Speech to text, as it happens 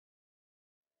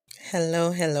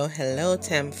Hello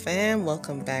Tam fam,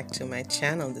 welcome back to my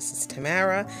channel. This is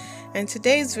Tamara, and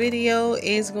today's video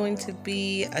is going to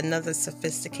be another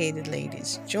sophisticated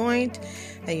ladies joint.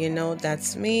 And you know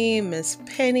that's me, Miss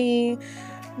Penny,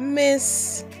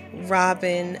 Miss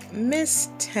Robin, Miss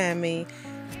Tammy,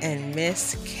 and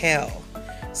Miss Kel.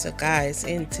 So guys,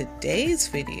 in today's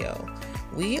video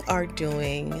we are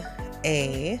doing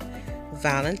a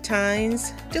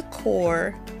Valentine's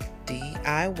decor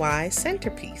DIY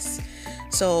centerpiece.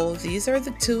 So these are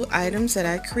the two items that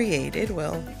I created.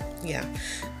 Well, yeah,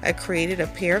 I created a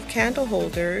pair of candle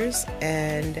holders,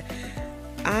 and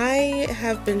I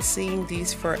have been seeing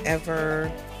these Forever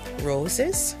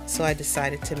Roses, so I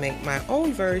decided to make my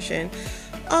own version,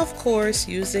 of course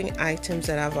using items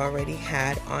that I've already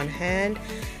had on hand.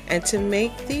 And to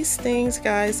make these things,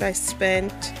 guys, I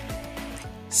spent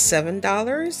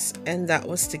 $7, and that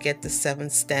was to get the 7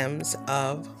 stems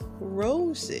of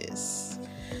roses.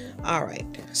 All right,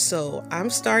 so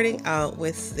I'm starting out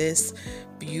with this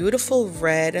beautiful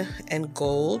red and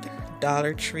gold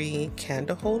Dollar Tree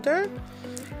candle holder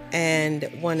and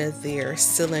one of their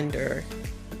cylinder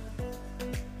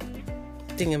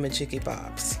thingamajiggy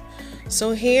bobs.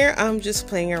 So here I'm just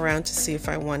playing around to see if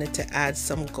I wanted to add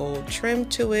some gold trim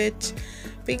to it,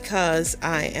 because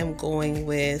I am going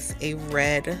with a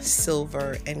red,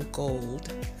 silver, and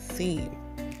gold theme.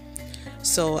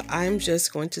 So I'm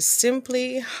just going to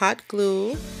simply hot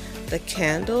glue the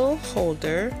candle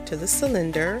holder to the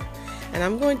cylinder, and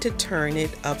I'm going to turn it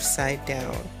upside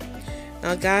down.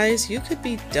 Now guys, you could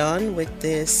be done with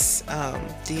this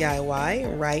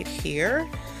DIY right here,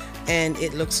 and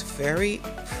it looks very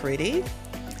pretty.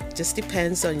 Just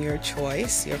depends on your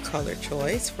choice, your color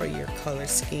choice for your color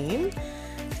scheme,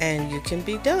 and you can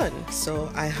be done.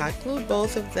 So I hot glued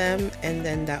both of them, and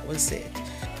then that was it.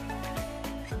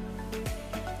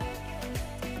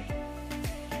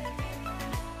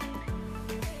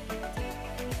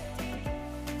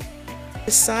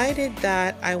 Decided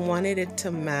that I wanted it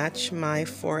to match my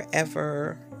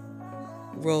Forever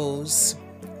Rose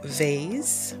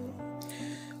vase,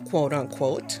 quote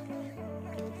unquote,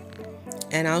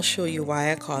 and I'll show you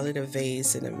why I call it a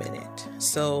vase in a minute.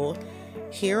 So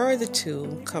here are the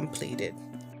two completed.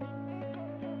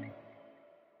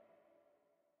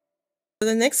 So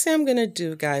the next thing I'm going to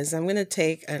do, guys, I'm going to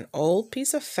take an old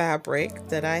piece of fabric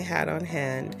that I had on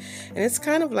hand, and it's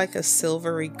kind of like a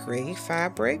silvery gray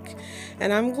fabric,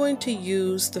 and I'm going to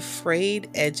use the frayed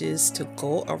edges to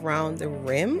go around the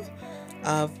rim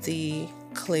of the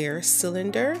clear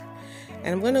cylinder, and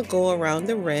I'm going to go around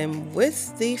the rim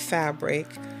with the fabric,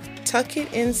 tuck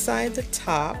it inside the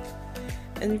top,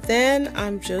 and then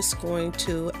I'm just going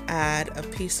to add a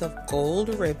piece of gold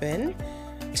ribbon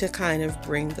to kind of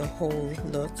bring the whole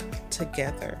look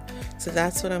together. So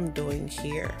that's what I'm doing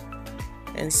here.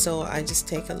 And so I just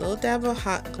take a little dab of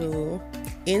hot glue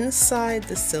inside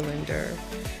the cylinder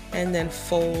and then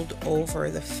fold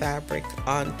over the fabric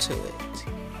onto it.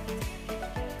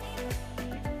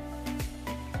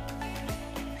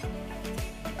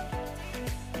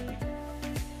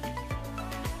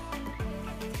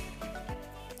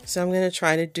 So I'm going to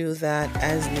try to do that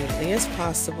as neatly as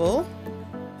possible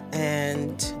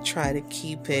and try to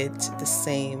keep it the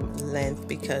same length,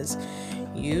 because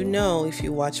you know, if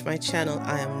you watch my channel,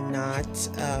 I am not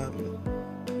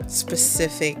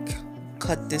specific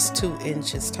cut this 2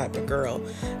 inches type of girl.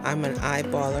 I'm an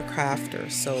eyeballer crafter,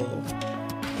 so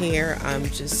here I'm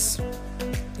just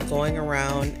going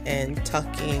around and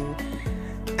tucking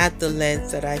at the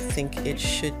length that I think it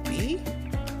should be,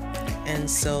 and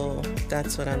so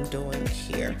that's what I'm doing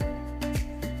here.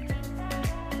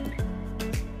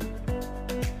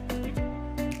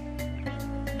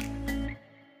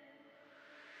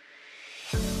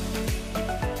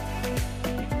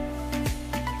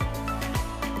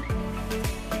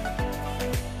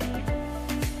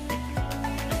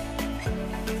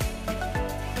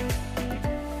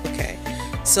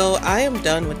 So I am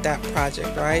done with that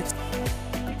project, right?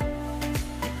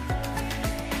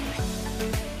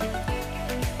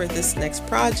 For this next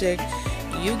project,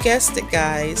 you guessed it,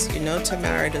 guys, you know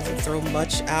Tamara doesn't throw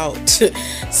much out.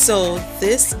 So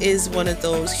this is one of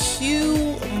those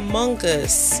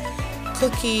humongous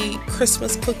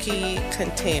Christmas cookie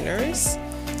containers,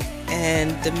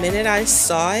 and the minute I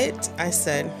saw it, I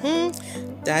said,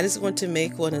 that is going to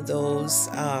make one of those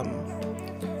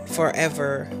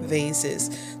Forever vases.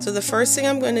 So the first thing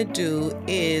I'm going to do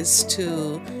is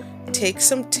to take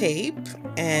some tape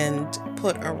and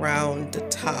put around the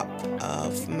top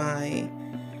of my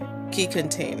key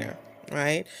container,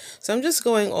 right? So I'm just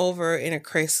going over in a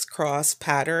crisscross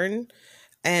pattern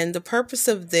And the purpose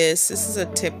of this is a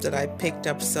tip that I picked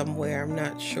up somewhere, I'm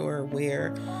not sure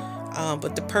where,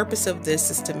 but the purpose of this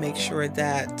is to make sure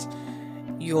that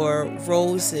your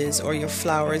roses or your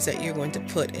flowers that you're going to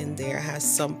put in there has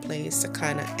some place to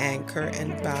kind of anchor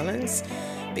and balance,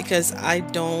 because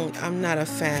I'm not a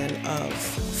fan of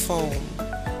foam.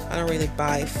 I don't really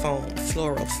buy foam,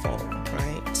 floral foam,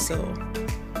 right? So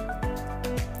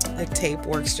the tape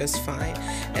works just fine.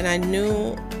 And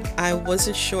I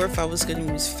wasn't sure if I was going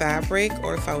to use fabric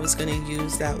or if I was going to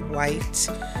use that white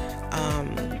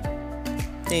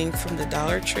thing from the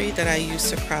Dollar Tree that I used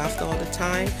to craft all the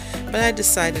time, but I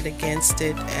decided against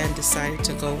it and decided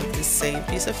to go with the same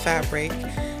piece of fabric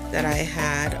that I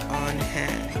had on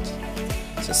hand.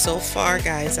 So far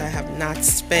guys, I have not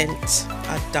spent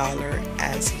 $1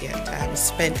 as yet. I haven't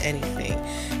spent anything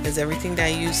because everything that I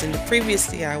used in the previous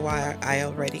DIY I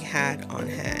already had on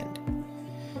hand.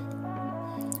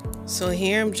 So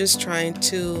here I'm just trying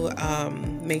to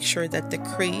make sure that the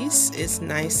crease is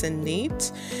nice and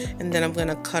neat, and then I'm going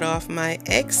to cut off my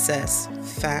excess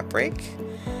fabric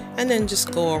and then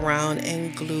just go around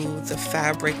and glue the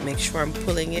fabric. Make sure I'm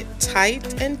pulling it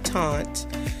tight and taut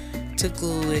to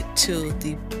glue it to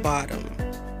the bottom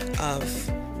of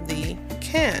the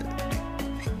can.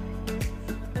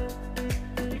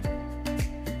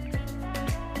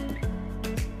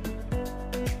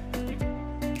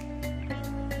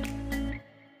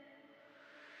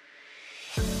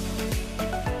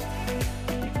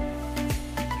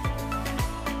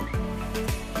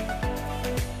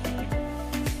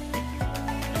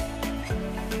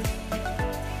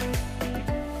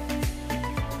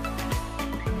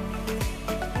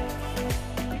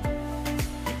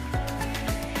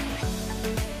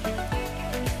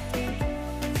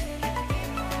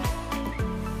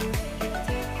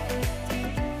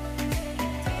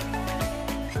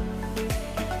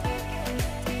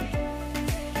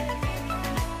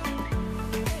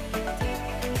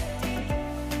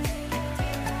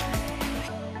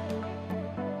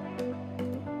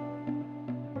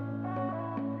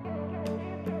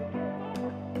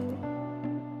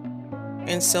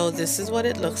 And so this is what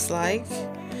it looks like.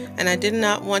 And I did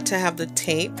not want to have the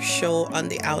tape show on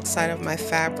the outside of my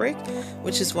fabric,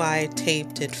 which is why I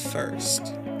taped it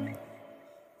first.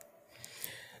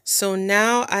 So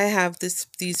now I have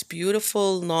these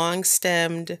beautiful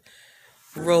long-stemmed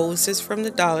roses from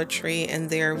the Dollar Tree, and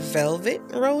they're velvet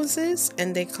roses,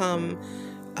 and they come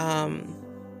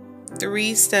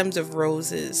 3 stems of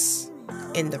roses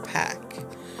in the pack.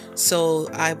 So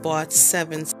I bought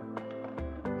 7.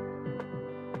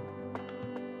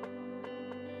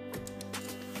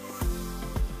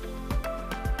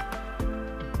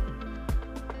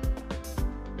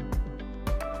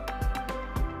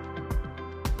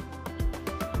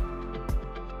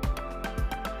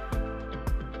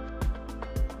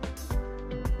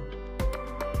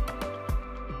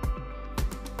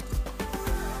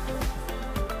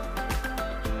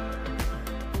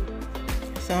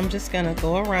 So I'm just going to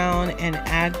go around and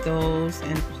add those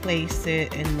and place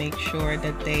it and make sure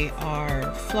that they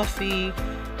are fluffy,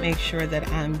 make sure that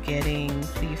I'm getting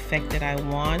the effect that I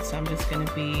want. So I'm just going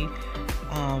to be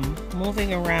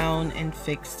moving around and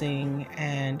fixing,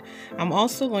 and I'm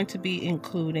also going to be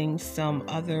including some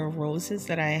other roses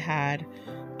that I had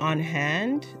on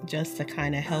hand just to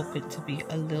kind of help it to be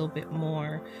a little bit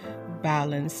more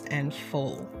balanced and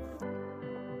full.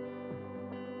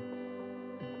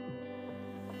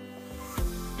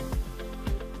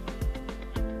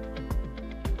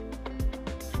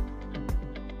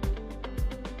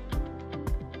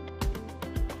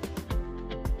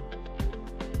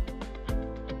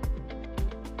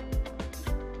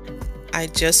 I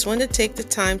just want to take the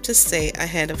time to say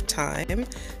ahead of time,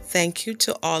 thank you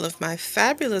to all of my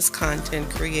fabulous content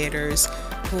creators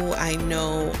who I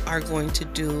know are going to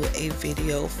do a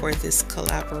video for this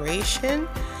collaboration.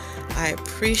 I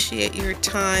appreciate your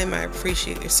time, I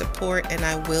appreciate your support, and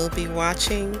I will be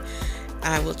watching.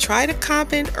 I will try to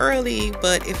comment early,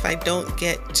 but if I don't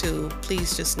get to,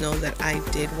 please just know that I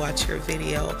did watch your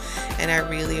video, and I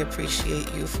really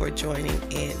appreciate you for joining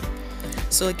in.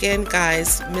 So again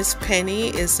guys, Miss Penny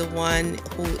is the one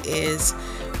who is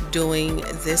doing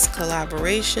this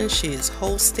collaboration. She is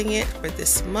hosting it for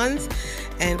this month,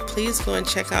 and please go and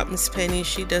check out Miss Penny.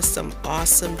 She does some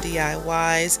awesome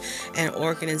DIYs and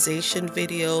organization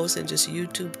videos and just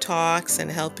YouTube talks and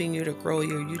helping you to grow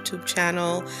your YouTube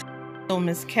channel. So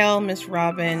Miss Kel, Miss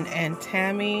Robin, and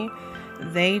Tammy,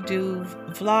 they do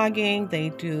vlogging, they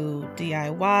do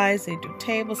DIYs, they do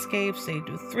tablescapes, they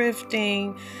do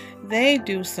thrifting. They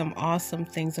do some awesome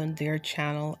things on their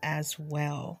channel as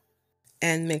well.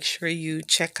 and make sure you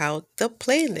check out the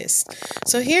playlist.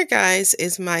 So here, guys,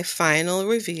 is my final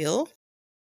reveal.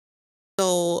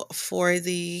 So for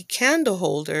the candle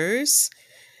holders,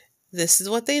 this is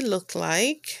what they look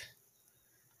like.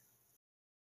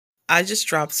 I just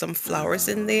dropped some flowers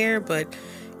in there, but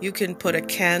you can put a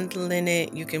candle in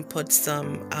it. You can put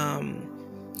some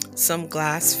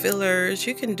glass fillers.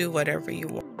 You can do whatever you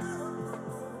want.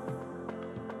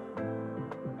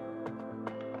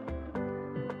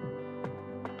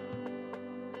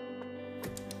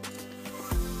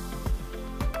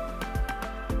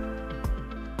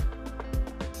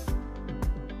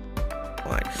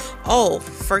 Oh,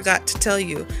 forgot to tell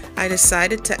you, I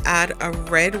decided to add a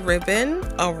red ribbon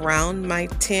around my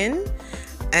tin,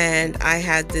 and I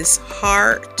had this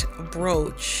heart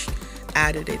brooch,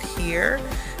 added it here,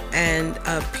 and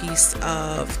a piece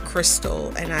of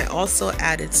crystal, and I also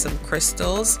added some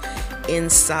crystals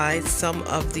inside some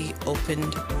of the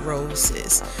opened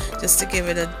roses just to give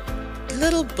it a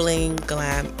little bling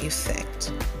glam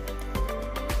effect.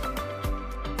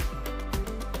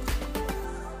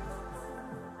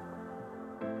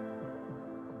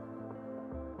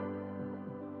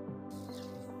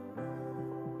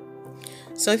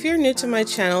 So if you're new to my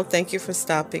channel, thank you for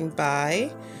stopping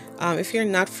by. If you're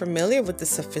not familiar with the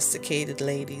Sophisticated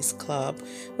Ladies Club,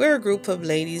 we're a group of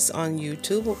ladies on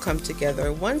YouTube who come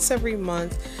together once every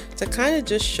month to kind of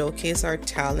just showcase our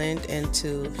talent and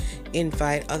to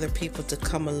invite other people to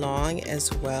come along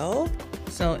as well.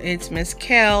 So it's Miss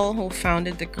Kel who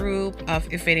founded the group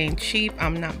of If It Ain't Cheap,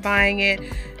 I'm Not Buying It,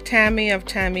 Tammy of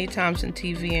Tammy Thompson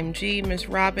TVMG, Miss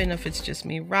Robin of It's Just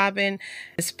Me Robin,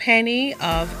 Miss Penny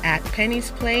of At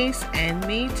Penny's Place, and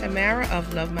me, Tamara of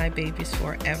Lovemybabies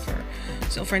Forever.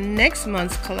 So for next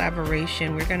month's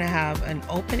collaboration, we're going to have an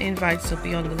open invite, so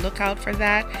be on the lookout for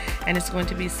that. And it's going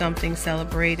to be something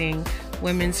celebrating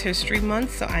Women's History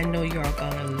Month, so I know you're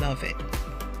going to love it.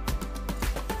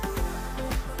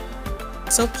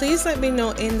 So please let me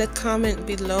know in the comment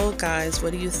below, guys,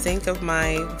 what do you think of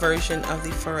my version of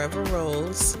the Forever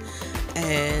Rose,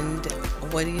 and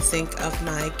what do you think of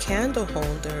my candle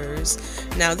holders?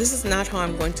 Now, this is not how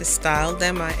I'm going to style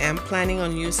them. I am planning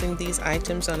on using these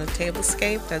items on a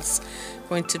tablescape. That's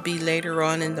going to be later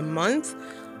on in the month,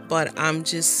 but I'm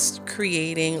just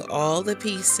creating all the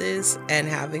pieces and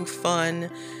having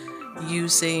fun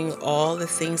using all the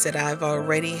things that I've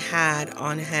already had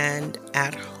on hand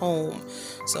at home.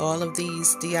 So all of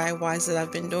these DIYs that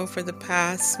I've been doing for the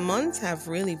past month have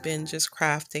really been just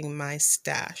crafting my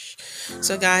stash.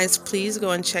 So guys, please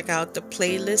go and check out the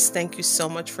playlist. Thank you so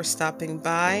much for stopping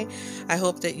by. I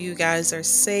hope that you guys are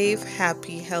safe,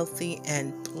 happy, healthy,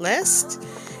 and blessed.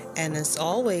 And as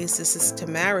always, this is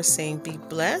Tamara saying be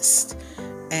blessed,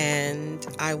 and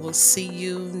I will see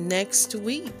you next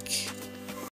week.